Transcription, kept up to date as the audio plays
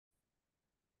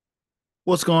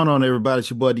What's going on, everybody?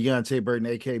 It's your boy Deonte Burden,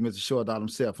 aka Mr. Short Dot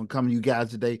himself. I'm coming to you guys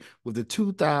today with the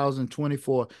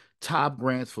 2024 top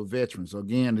grants for veterans.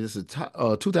 Again, this is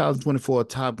 2024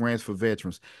 top grants for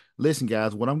veterans. Listen,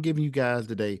 guys, what I'm giving you guys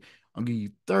today, I'm giving you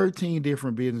 13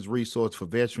 different business resources for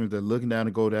veterans that are looking down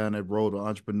to go down that road of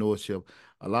entrepreneurship.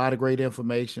 A lot of great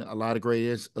information, a lot of great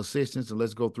assistance, and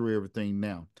let's go through everything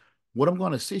now. What I'm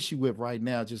going to assist you with right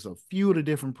now, just a few of the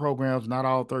different programs, not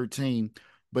all 13,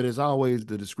 but as always,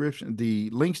 the description, the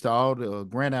links to all the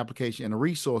grant application and the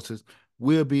resources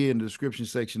will be in the description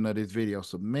section of this video.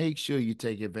 So make sure you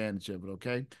take advantage of it,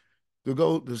 okay? To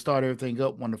go to start everything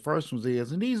up, one of the first ones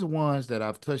is, and these are ones that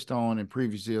I've touched on in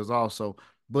previous years also,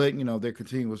 but they're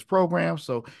continuous programs.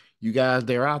 So you guys,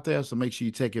 they're out there. So make sure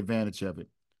you take advantage of it.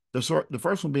 The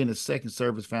first one being the Second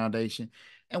Service Foundation.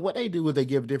 And what they do is they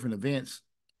give different events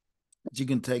that you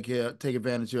can take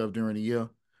advantage of during the year.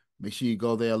 Make sure you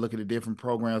go there, look at the different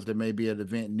programs that may be at an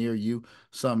event near you.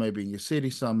 Some may be in your city,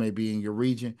 some may be in your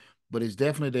region, but it's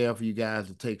definitely there for you guys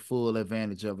to take full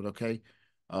advantage of it, okay?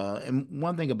 And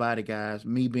one thing about it, guys,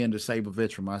 me being a disabled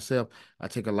veteran myself, I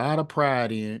take a lot of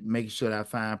pride in making sure that I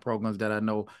find programs that I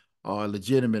know are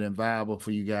legitimate and viable for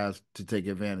you guys to take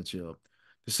advantage of.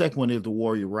 The second one is the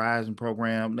Warrior Rising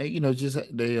program. They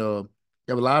have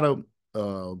a lot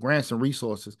of grants and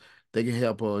resources. They can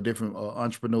help different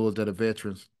entrepreneurs that are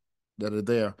veterans that are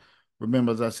there.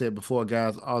 Remember, as I said before,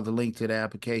 guys, all the link to the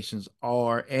applications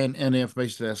are and the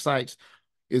information to their sites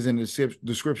is in the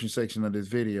description section of this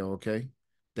video. Okay,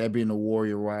 that being the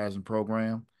Warrior Rising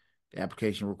program. The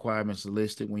application requirements are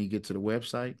listed when you get to the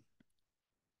website.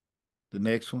 The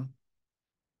next one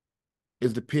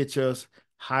is the pitch us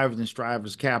Hivers and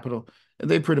Strivers Capital. And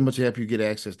they pretty much help you get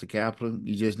access to capital.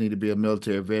 You just need to be a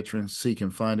military veteran seeking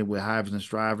funding with Hivers and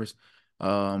Strivers.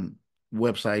 Um,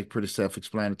 Website pretty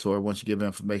self-explanatory. Once you give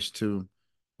information to them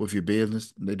with your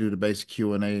business, they do the basic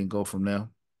Q&A and go from there.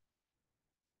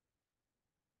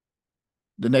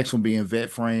 The next one being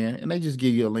VetFran, and they just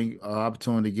give you a link,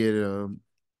 opportunity to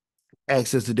get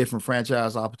access to different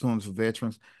franchise opportunities for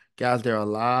veterans. Guys, there are a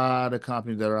lot of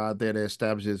companies that are out there that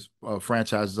establishes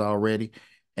franchises already,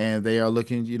 and they are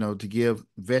looking, to give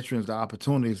veterans the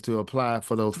opportunities to apply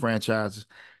for those franchises.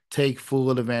 Take full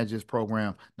advantage of this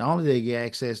program. Not only do they get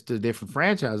access to different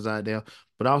franchises out there,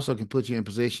 but also can put you in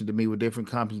position to meet with different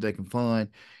companies that can fund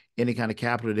any kind of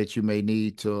capital that you may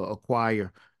need to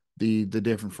acquire the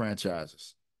different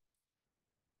franchises.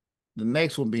 The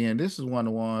next one being, this is one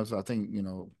of the ones I think,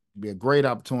 be a great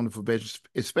opportunity for veterans,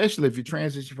 especially if you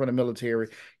transition from the military.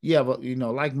 You have,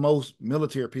 like most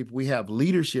military people, we have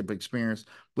leadership experience.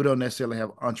 We don't necessarily have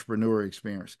entrepreneurial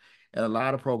experience. And a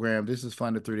lot of programs, this is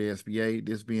funded through the SBA,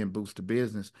 this being Boost to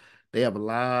Business. They have a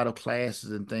lot of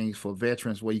classes and things for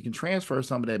veterans where you can transfer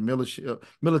some of that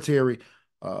military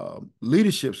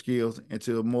leadership skills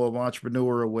into a more of an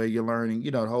entrepreneurial where you're learning,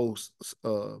 the whole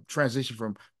transition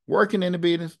from working in the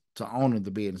business to owning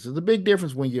the business. There's a big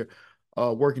difference when you're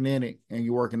working in it and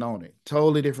you're working on it.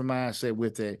 Totally different mindset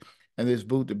with that. And this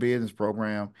Boot to Business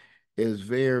program is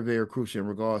very, very crucial in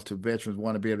regards to veterans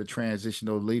want to be able to transition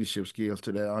those leadership skills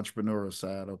to that entrepreneurial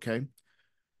side. Okay.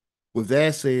 With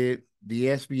that said, the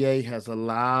SBA has a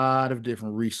lot of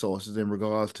different resources in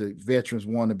regards to veterans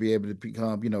want to be able to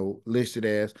become, listed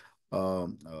as a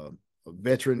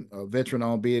veteran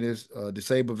on business,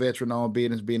 disabled veteran on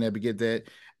business, being able to get that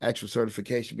actual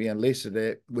certification, being listed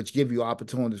at, which give you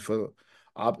opportunities for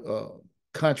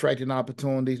contracting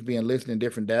opportunities, being listed in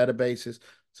different databases.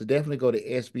 So definitely go to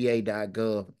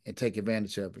sba.gov and take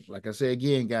advantage of it. Like I said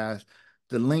again, guys,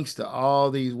 the links to all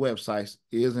these websites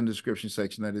is in the description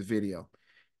section of this video.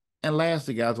 And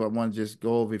lastly, guys, what I want to just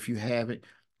go over, if you haven't,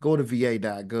 go to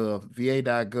VA.Gov.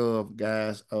 VA.Gov,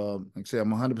 guys, like I said,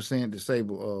 I'm 100%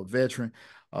 disabled veteran.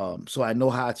 So I know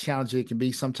how challenging it can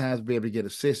be sometimes to be able to get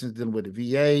assistance dealing with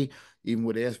the VA, even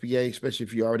with the SBA, especially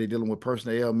if you're already dealing with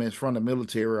personal ailments from the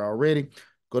military already.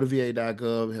 Go to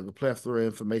VA.gov, have a plethora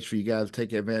of information for you guys to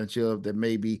take advantage of that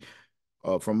may be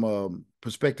from a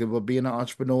perspective of being an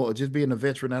entrepreneur or just being a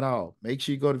veteran at all. Make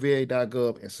sure you go to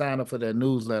va.gov and sign up for that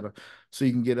newsletter so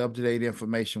you can get up-to-date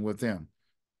information with them.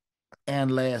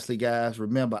 And lastly, guys,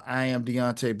 remember, I am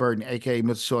Deonte Burden, aka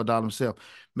Mr. Short Dollar himself.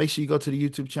 Make sure you go to the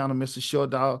YouTube channel, Mr. Short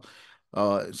Dollar.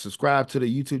 Subscribe to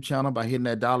the YouTube channel by hitting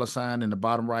that dollar sign in the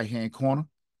bottom right-hand corner.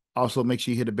 Also, make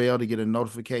sure you hit the bell to get a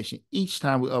notification each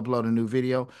time we upload a new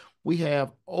video. We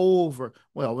have over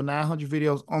 900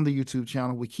 videos on the YouTube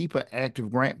channel. We keep an active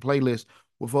grant playlist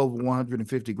with over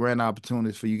 150 grant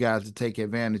opportunities for you guys to take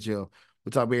advantage of.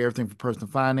 We talk about everything from personal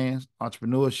finance,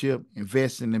 entrepreneurship,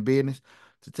 investing in business.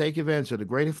 To take advantage of the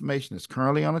great information that's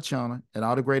currently on the channel and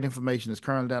all the great information that's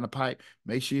currently down the pipe,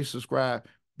 make sure you subscribe.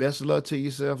 Best of luck to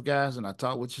yourself, guys, and I'll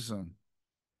talk with you soon.